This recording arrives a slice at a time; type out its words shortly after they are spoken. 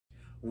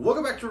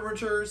Welcome back to Brewing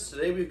Tours.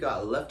 Today we've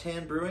got Left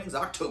Hand Brewing's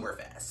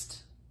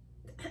Oktoberfest.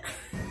 This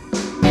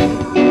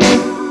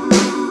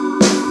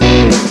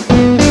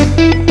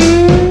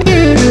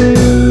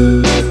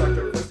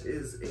Oktoberfest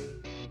is a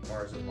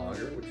Marzen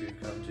lager, which we've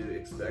come to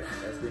expect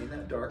as being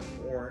that dark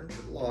orange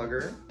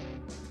lager.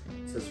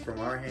 It says,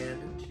 from our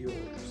hand to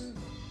yours.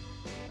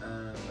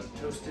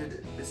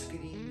 Toasted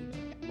biscuity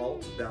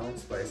malt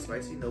balanced by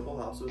spicy noble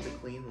hops with a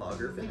clean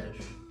lager finish.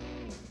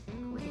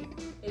 Clean.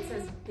 It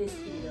says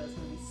biscuity though, it's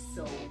gonna be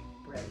so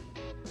bready.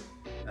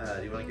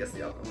 Do you want to guess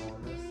the alcohol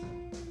on this?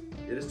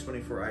 It is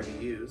 24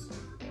 IBUs.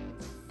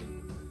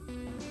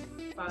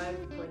 5.3.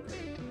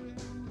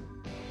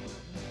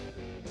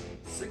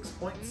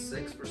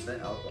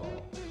 6.6%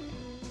 alcohol.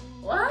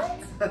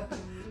 What?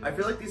 I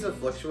feel like these have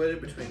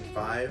fluctuated between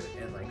 5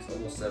 and like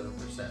almost 7%.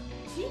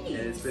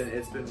 Jeez. And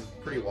it's been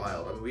pretty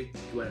wild. I mean, we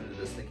went into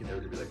this thinking there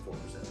would be like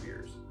 4%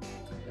 beers.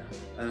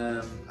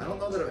 Yeah. I don't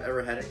know that I've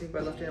ever had anything by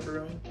Left Hand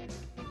Brewing,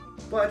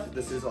 but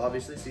this is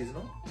obviously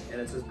seasonal,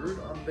 and it says brewed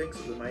on the banks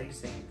of the mighty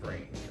St.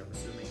 Brewing, which I'm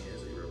assuming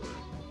is a river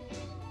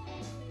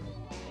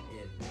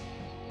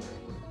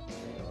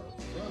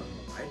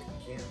I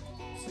can't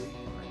see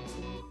behind.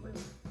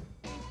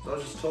 So I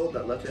was just told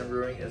that Left Hand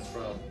Brewing is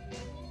from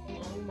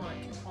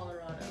Longmont,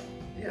 Colorado.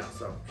 Yeah,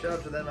 so shout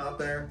out to them out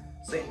there.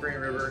 St. Vrain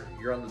River,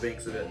 you're on the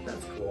banks of it.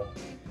 That's cool.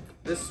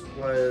 This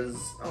was,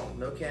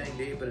 no canning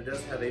date, but it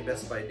does have a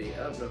Best By date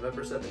of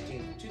November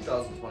 17th,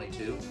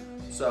 2022.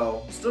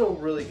 So still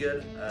really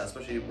good,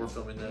 especially we're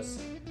filming this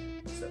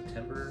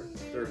September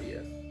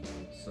 30th.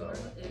 So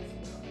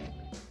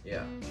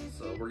yeah,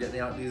 so we're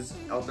getting these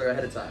out there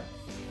ahead of time.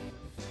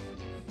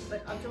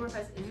 But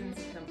Oktoberfest is in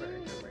September.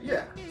 Right?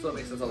 Yeah, so it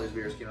makes sense all these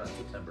beers came out in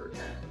September.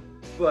 Yeah.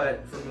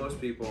 But for most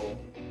people,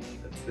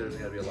 there's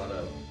going to be a lot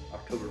of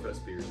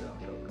Oktoberfest beers in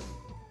October.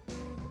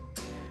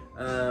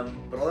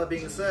 But all that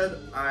being said,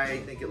 I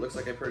think it looks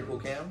like a pretty cool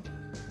can.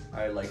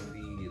 I like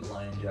the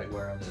Lion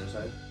Jaguar on the other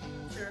side.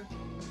 Sure.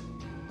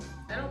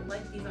 I don't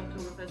like these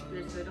Oktoberfest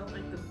beers because I don't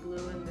like the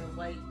blue and the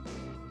white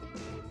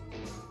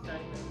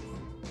diamonds.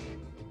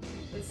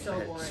 It's so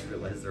boring. I just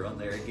realized they're on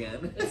there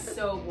again. It's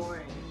so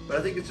boring. But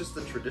I think it's just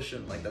the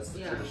tradition, like that's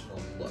the traditional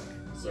look.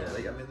 So yeah.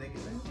 they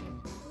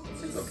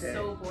it's okay.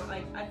 So boring.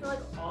 Like I feel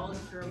like all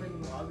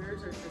German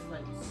lagers are just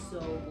like so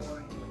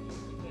boring. Like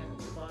you can't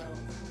the bottles.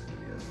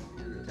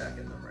 You're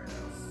attacking them right now.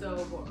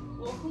 So boring.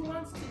 Well, who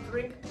wants to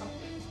drink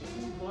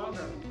a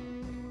lager?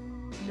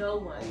 No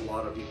one. A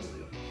lot of people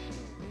do.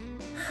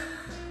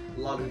 A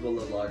lot of people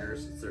love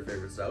lagers. It's their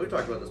favorite style. We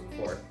talked about this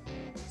before.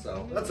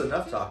 So that's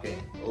enough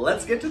talking.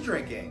 Let's get to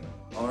drinking.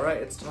 All right,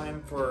 it's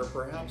time for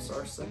perhaps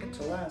our second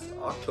to last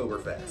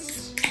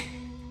Oktoberfest.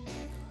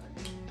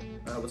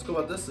 What's cool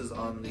about this is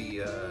on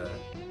the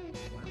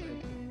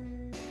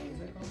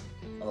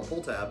on the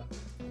pull tab,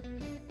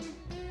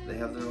 they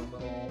have their own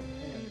little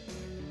hand.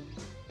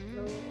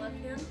 Little left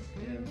hand?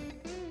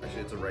 Yeah.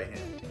 Actually, it's a right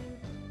hand.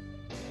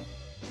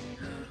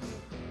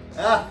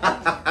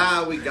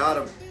 We got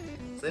him.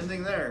 Same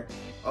thing there.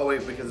 Oh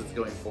wait, because it's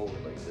going forward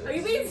like this. Are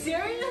you being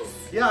serious?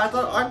 Yeah,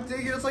 I'm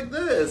thinking it's like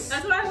this.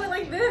 That's why I went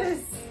like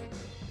this.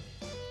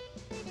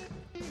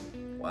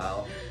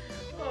 Wow.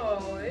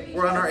 Oh,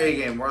 we're on our A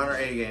game. We're on our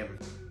A game.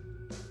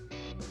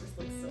 This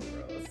looks so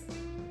gross.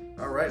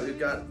 All right, we've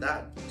got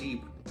that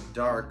deep,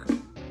 dark,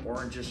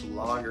 orangish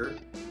lager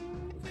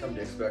we've come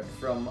to expect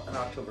from an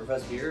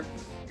Oktoberfest beer.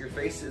 Your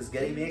face is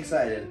getting me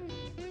excited.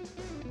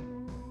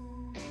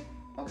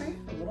 Okay,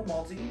 a little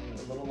malty,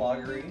 a little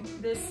lagery.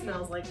 This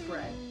smells like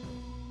bread.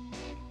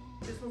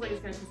 This smells like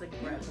it's gonna taste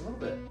like bread. A little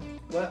bit.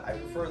 But I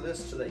prefer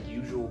this to that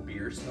usual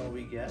beer smell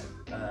we get.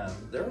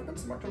 There have been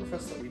some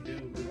Oktoberfests that we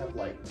have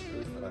liked,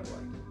 that I've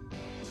liked.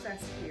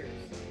 Fest beers.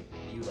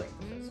 You like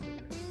the fest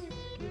beers.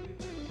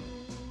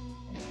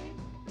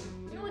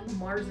 You know, like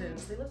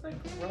Marzens. They look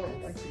like gross.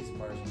 I like these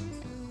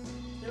Marzens.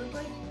 They look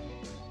like...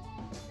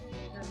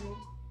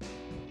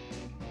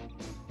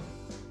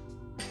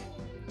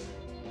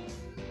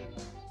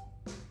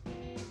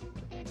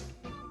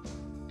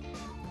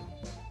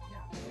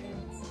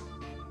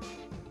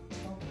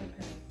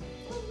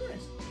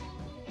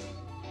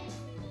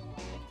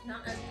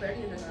 Not as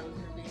bready as I was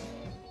gonna be.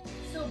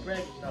 Still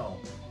bready. No,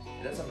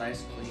 it has a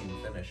nice clean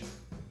finish. It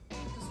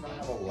does not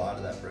have a lot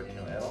of that bready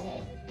note at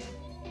all.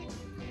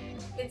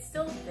 It's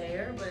still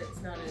there, but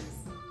it's not as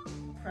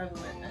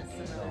prevalent as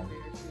some other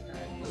beers we've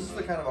had. This is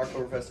the kind of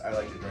Oktoberfest I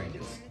like to drink.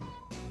 It's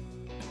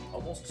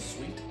almost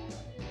sweet,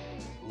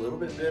 a little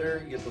bit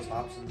bitter. You get those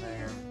hops in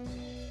there,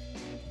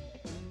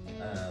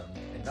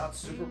 and not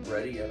super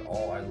bready at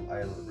all. I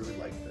really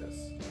like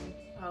this.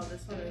 Wow,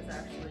 this one is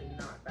actually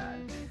not bad.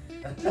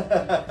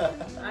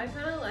 I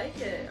kind of like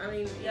it. I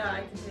mean, yeah, I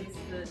can taste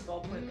the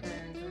ballpoint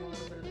pens and a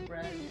little bit of the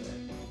bread,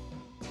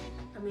 but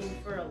I mean,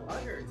 for a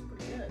lager, it's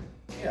pretty good.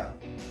 Yeah, I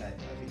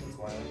think that's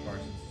why I like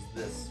Marzens is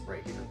this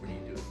right here when you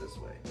do it this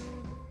way.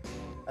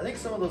 I think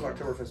some of those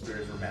Oktoberfest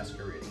beers were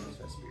masquerading as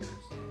fest beers.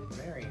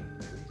 Mary,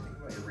 what do you think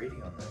about your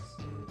rating on this?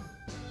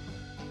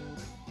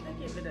 I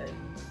give it a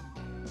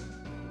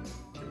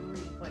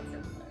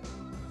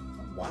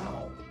 3.75.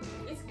 Wow.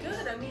 It's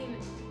good. I mean,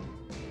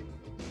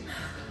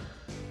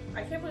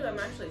 I can't believe I'm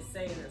actually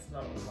saying this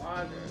about a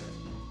lager,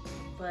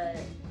 but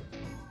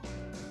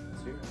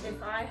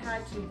if I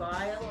had to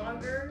buy a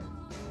lager,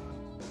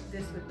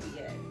 this would be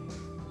it.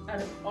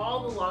 Out of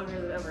all the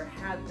lagers I've ever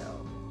had,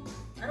 though,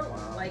 I don't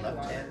like Left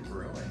lagers. Hand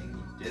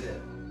Brewing, you did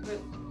it. But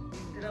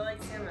did I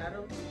like Sam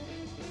Adams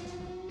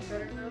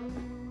better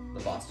though?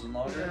 The Boston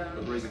lager, Yeah.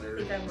 the regular.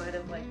 I think I might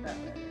have liked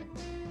that better.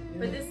 Yeah.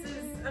 But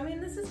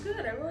this is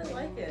good. I really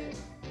like it.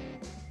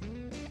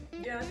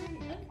 Yeah, I think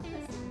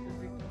this is a good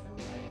drink.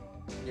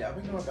 Yeah, I've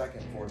been going back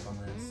and forth on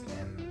this,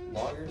 and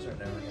lagers are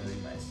never going to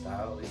be my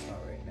style, at least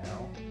not right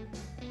now.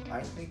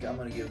 I think I'm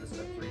going to give this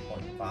a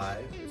 3.5.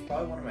 It's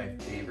probably one of my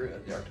favorite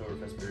of the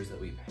Oktoberfest beers that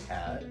we've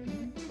had,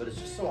 but it's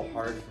just so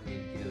hard for me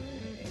to give an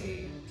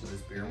A to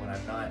this beer when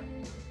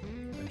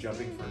I'm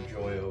jumping for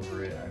joy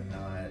over it. I'm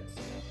not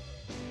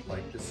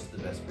like, this is the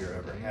best beer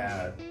I've ever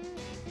had,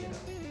 you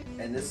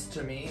know. And this,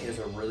 to me, is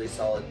a really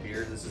solid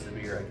beer. This is a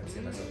beer I can see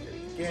myself getting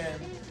again.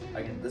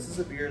 This is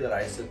a beer that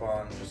I sip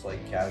on just like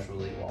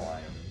casually while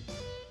I'm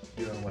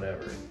doing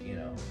whatever, you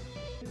know.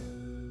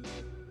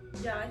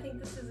 Yeah, I think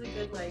this is a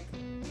good, like,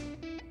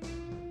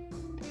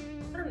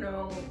 I don't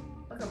know,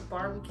 like a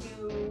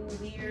barbecue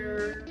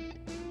beer,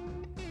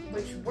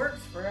 which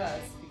works for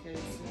us because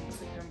in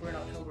September and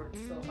October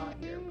it's so hot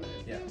here, but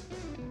Yeah.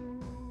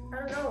 I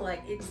don't know,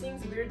 like, it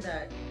seems weird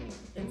that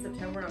in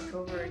September and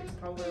October it's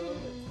probably a little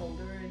bit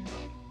colder in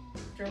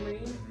Germany.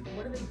 Mm-hmm.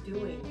 What are they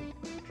doing?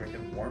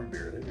 Drinking warm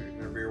beer.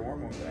 They're beer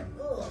warm over there.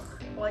 Ugh.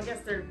 Well, I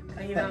guess they're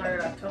hanging out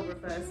at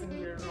Oktoberfest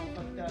and they're all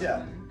fucked up.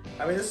 Yeah.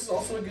 I mean, this is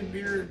also a good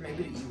beer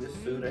maybe to eat with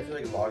food. I feel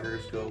like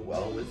lagers go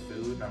well with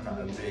food, and I'm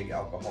not a big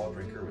alcohol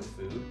drinker with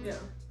food. Yeah.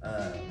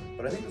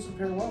 But I think this would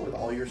pair well with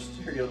all your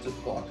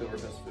stereotypical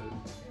Oktoberfest food.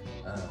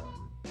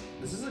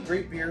 This is a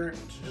great beer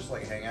to just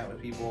like hang out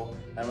with people.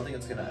 I don't think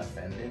it's gonna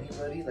offend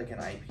anybody like an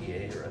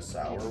IPA or a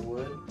sour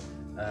would,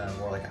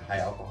 or like a high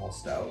alcohol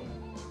stout.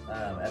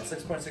 At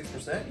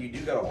 6.6%, you do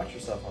gotta watch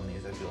yourself on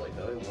these. I feel like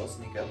though it will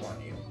sneak up on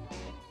you.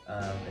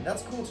 And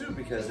that's cool too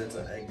because it's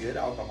a good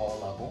alcohol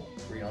level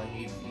where you only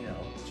need, you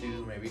know,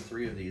 2, maybe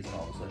 3 of these and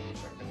all of a sudden you're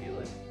starting to feel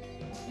it.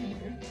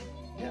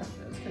 Mm-hmm. Yeah,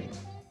 that's good.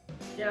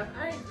 Yeah,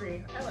 I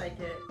agree. I like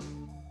it.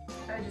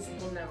 I just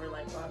will never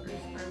like lagers.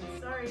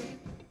 I'm sorry.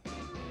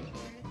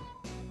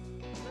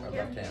 My Okay.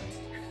 left hands.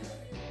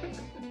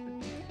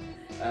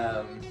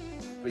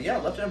 But yeah,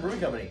 Left Hand Brewing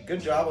Company,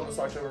 good job on this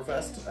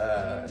Oktoberfest.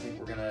 I think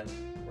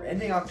we're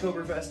ending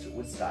Oktoberfest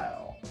with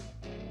style.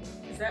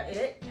 Is that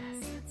it?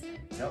 Yes, that's it.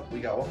 Nope, we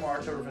got one more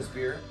Oktoberfest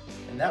beer,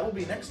 and that will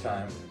be next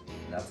time.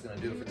 And that's gonna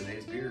do it for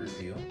today's beer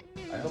review.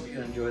 I hope you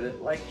enjoyed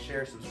it. Like,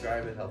 share,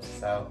 subscribe, it helps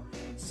us out.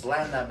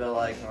 Slam that bell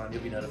icon,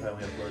 you'll be notified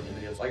when we upload new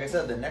videos. Like I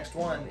said, the next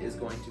one is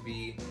going to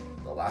be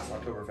the last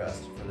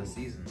Oktoberfest for the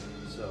season.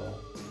 So,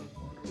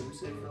 what do we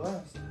save for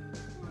last?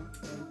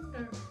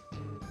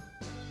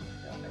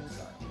 Yeah, next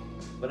time.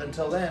 But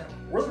until then,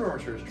 we're the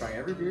Rumorateurs trying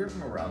every beer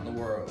from around the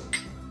world.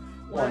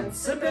 One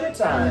sip at a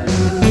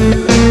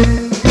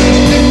time.